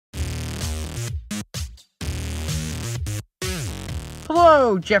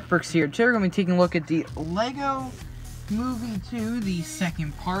Hello, Jeff Brooks here. Today we're going to be taking a look at the LEGO Movie 2, the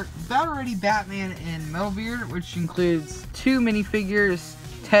second part, Battle Ready Batman and Metalbeard, which includes 2 minifigures,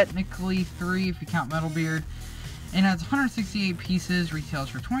 technically 3 if you count Metalbeard, and has 168 pieces, retails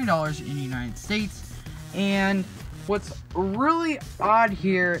for $20 in the United States. And what's really odd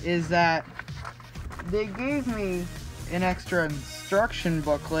here is that they gave me an extra instruction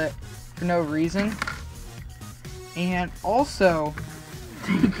booklet for no reason. And also,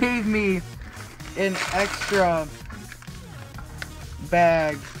 they gave me an extra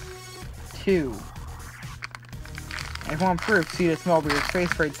bag, too. If you want proof, see this Metalbeard's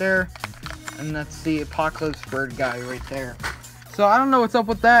face right there. And that's the Apocalypse Bird guy right there. So, I don't know what's up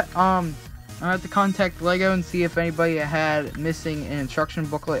with that. I'll have to contact LEGO and see if anybody had missing an instruction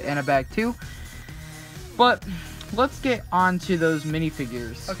booklet and a bag, too. But let's get on to those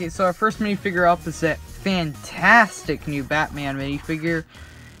minifigures. Okay, so our first minifigure up is that fantastic new Batman minifigure.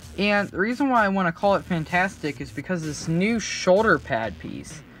 And the reason why I want to call it fantastic is because of this new shoulder pad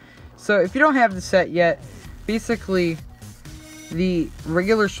piece. So if you don't have the set yet, basically the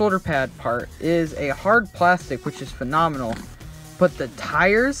regular shoulder pad part is a hard plastic, which is phenomenal. But the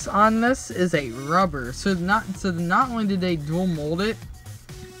tires on this is a rubber. So not only did they dual mold it,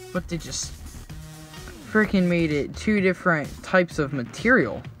 but they just freaking made it 2 different types of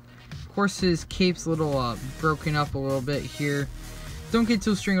material. Of course, his cape's a little broken up a little bit here. Don't get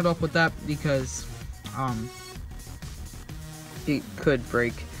too strangled up with that because it could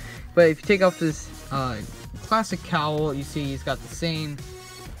break. But if you take off this classic cowl, you see he's got the same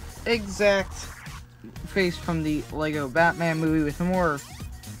exact face from the LEGO Batman movie with a more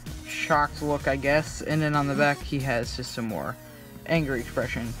shocked look, I guess. And then on the back, he has just some more angry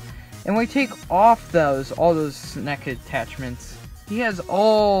expression. And when we take off all those neck attachments, he has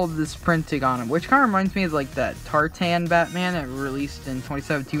all this printing on him, which kind of reminds me of like that Tartan Batman that released in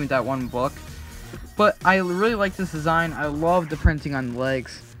 2017 with that one book. But I really like this design. I love the printing on the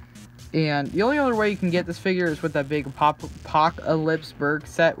legs. And the only other way you can get this figure is with that big Apocalypse Bird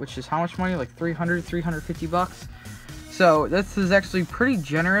set, which is how much money? Like $350 So this is actually pretty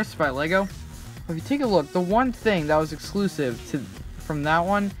generous by LEGO. If you take a look, the one thing that was exclusive from that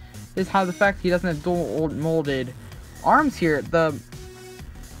one is how the fact he doesn't have dual molded arms here. The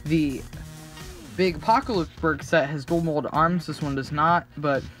big Apocalypse Bird set has dual molded arms. This one does not,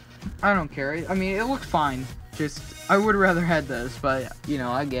 but I don't care. I mean, it looks fine. Just, I would rather had this, but, you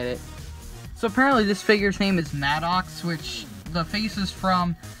know, I get it. So apparently this figure's name is Maddox, which the face is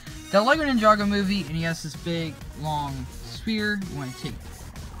from the LEGO Ninjago movie, and he has this big, long spear. When I take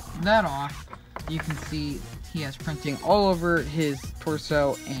that off, you can see he has printing all over his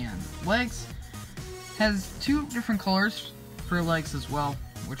torso and legs. Has 2 different colors for legs as well,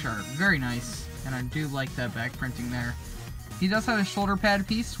 which are very nice, and I do like that back printing there. He does have a shoulder pad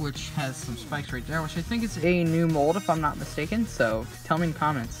piece, which has some spikes right there, which I think is a new mold if I'm not mistaken, so tell me in the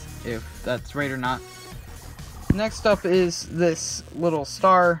comments if that's right or not. Next up is this little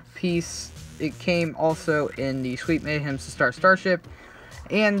star piece. It came also in the Sweet Mayhem's Star Starship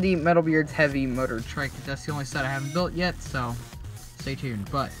and the Metalbeard's Heavy Motor Trike. That's the only set I haven't built yet, so stay tuned.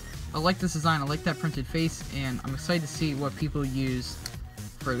 But I like this design, I like that printed face, and I'm excited to see what people use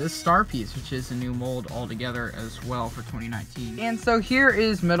for this star piece, which is a new mold altogether as well for 2019. And so here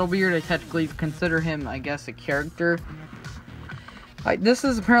is Metalbeard. I technically consider him, I guess, a character. This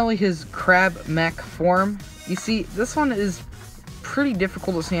is apparently his crab mech form. You see, this one is pretty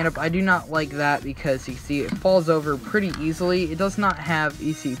difficult to stand up. I do not like that because you see it falls over pretty easily. It does not have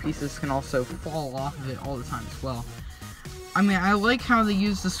EC pieces, can also fall off of it all the time as well. I mean, I like how they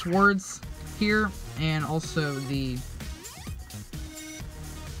use the swords here, and also the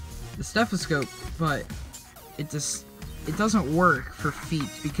stethoscope, but it doesn't work for feet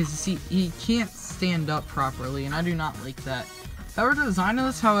because you see he can't stand up properly, and I do not like that. However, the design of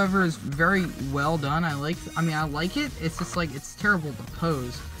this, however, is very well done. I like it. It's just like it's terrible to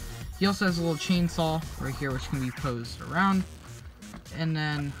pose. He also has a little chainsaw right here, which can be posed around, and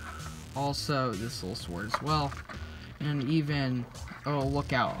then also this little sword as well. And even a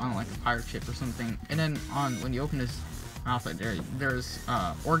lookout on like a pirate ship or something. And then when you open his mouth right there, there's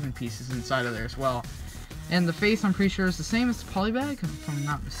organ pieces inside of there as well. And the face, I'm pretty sure, is the same as the polybag, if I'm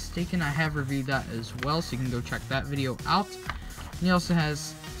not mistaken. I have reviewed that as well, so you can go check that video out. And he also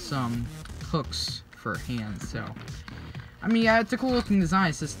has some hooks for hands. So, I mean, yeah, it's a cool looking design.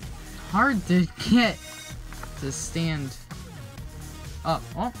 It's just hard to get to stand up.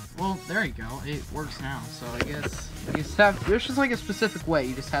 Oh, well, there you go. It works now. So I guess you just have, there's just like a specific way.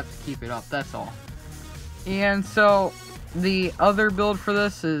 You just have to keep it up. That's all. And so the other build for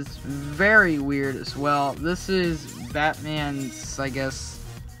this is very weird as well. This is Batman's, I guess,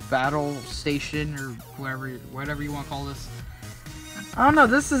 battle station or whatever you want to call this. I don't know,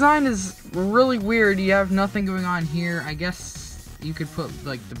 this design is really weird. You have nothing going on here. I guess you could put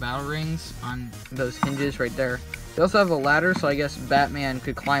like the battle rings on those hinges right there. You also have a ladder, so I guess Batman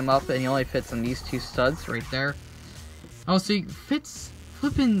could climb up, and he only fits on these two studs right there. Oh, so he fits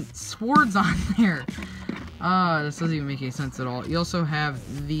flipping swords on there. This doesn't even make any sense at all. You also have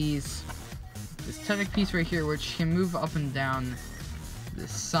this tech piece right here, which can move up and down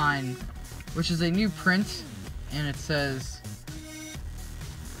this sign, which is a new print, and it says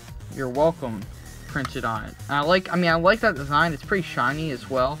 "You're welcome" printed on it. And I like that design. It's pretty shiny as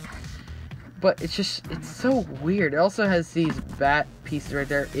well, but it's so weird. It also has these bat pieces right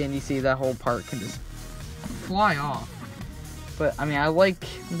there, and you see that whole part can just fly off. But I mean, I like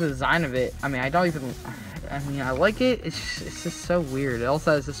the design of it. I mean, I like it. It's just so weird. It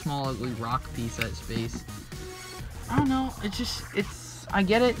also has a small ugly rock piece at its base. I don't know. I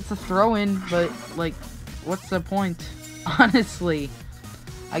get it. It's a throw-in, but like, what's the point? Honestly,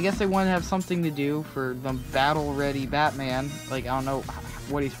 I guess they want to have something to do for the battle-ready Batman. Like, I don't know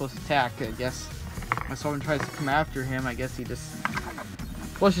what he's supposed to attack. I guess when someone tries to come after him, I guess he just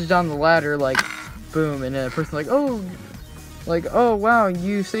flushes down the ladder, like, boom, and then a person's like, oh wow,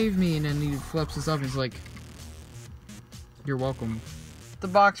 you saved me, and then he flips this up and he's like, "You're welcome." The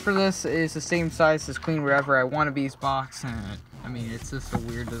box for this is the same size as Queen Wherever I Want to Be's box, and I mean, it's just a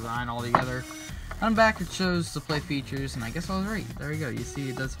weird design altogether. On the back, it shows the play features, and I guess I was right. There you go. You see,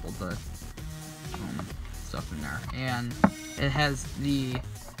 it does hold the stuff in there, and it has the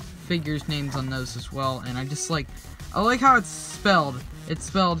figures' names on those as well. And I like how it's spelled. It's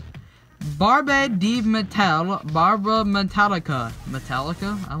spelled Barbe de Metal, Barbara Metallica.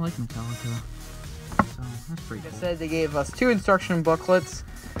 Metallica? I like Metallica. So that's pretty cool. Like I said, they gave us 2 instruction booklets,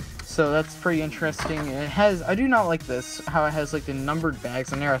 so that's pretty interesting. And it has, I do not like this, how it has like the numbered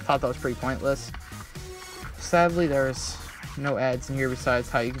bags in there. I thought that was pretty pointless. Sadly, there's no ads in here besides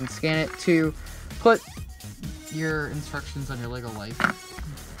how you can scan it to put your instructions on your LEGO Life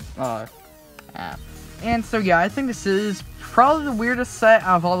app. And so yeah, I think this is probably the weirdest set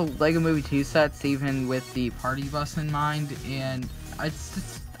out of all the LEGO Movie 2 sets, even with the party bus in mind. And it's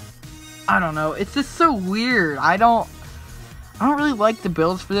just, I don't know, it's just so weird. I don't really like the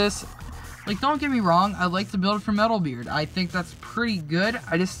builds for this. Like, don't get me wrong, I like the build for Metalbeard. I think that's pretty good.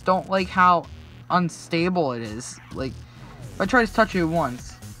 I just don't like how unstable it is. Like, if I try to touch it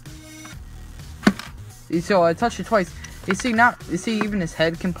once, so I touched it twice. You see even his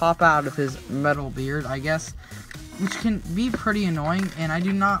head can pop out of his metal beard, I guess, which can be pretty annoying, and I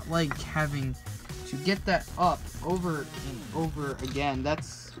do not like having to get that up over and over again.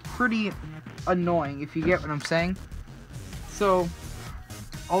 That's pretty annoying, if you get what I'm saying. So,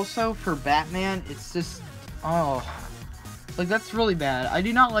 also for Batman, it's just, like, that's really bad. I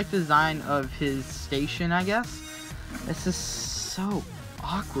do not like the design of his station, I guess. It's just so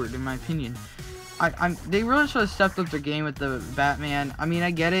awkward, in my opinion. They really should have stepped up their game with the Batman. I mean, I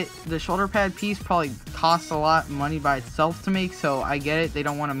get it. The shoulder pad piece probably costs a lot of money by itself to make, so I get it. They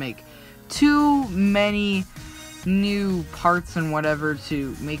don't want to make too many new parts and whatever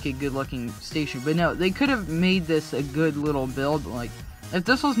to make a good looking station. But no, they could have made this a good little build. Like, if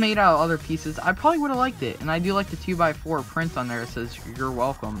this was made out of other pieces, I probably would have liked it. And I do like the 2x4 print on there. It says, "You're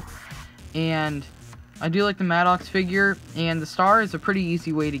welcome." And I do like the Maddox figure, and the star is a pretty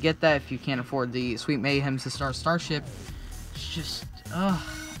easy way to get that if you can't afford the Sweet Mayhem's The Star Starship. It's just,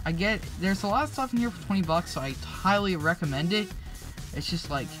 I get, there's a lot of stuff in here for 20 bucks, so I highly recommend it. It's just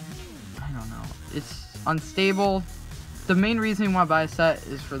like, I don't know, it's unstable. The main reason you want to buy a set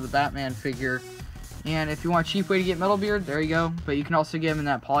is for the Batman figure, and if you want a cheap way to get Metalbeard, there you go. But you can also get him in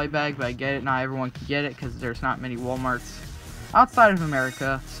that poly bag, but I get it, not everyone can get it, because there's not many Walmarts outside of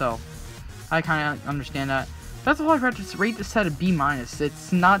America, so I kind of understand that. That's all I've to rate this set a B-.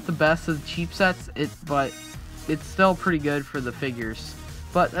 It's not the best of the cheap sets, but it's still pretty good for the figures.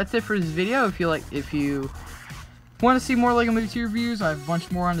 But that's it for this video. If you want to see more LEGO Movie 2 reviews, I have a bunch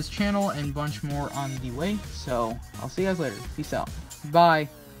more on this channel and a bunch more on the way. So I'll see you guys later. Peace out. Bye.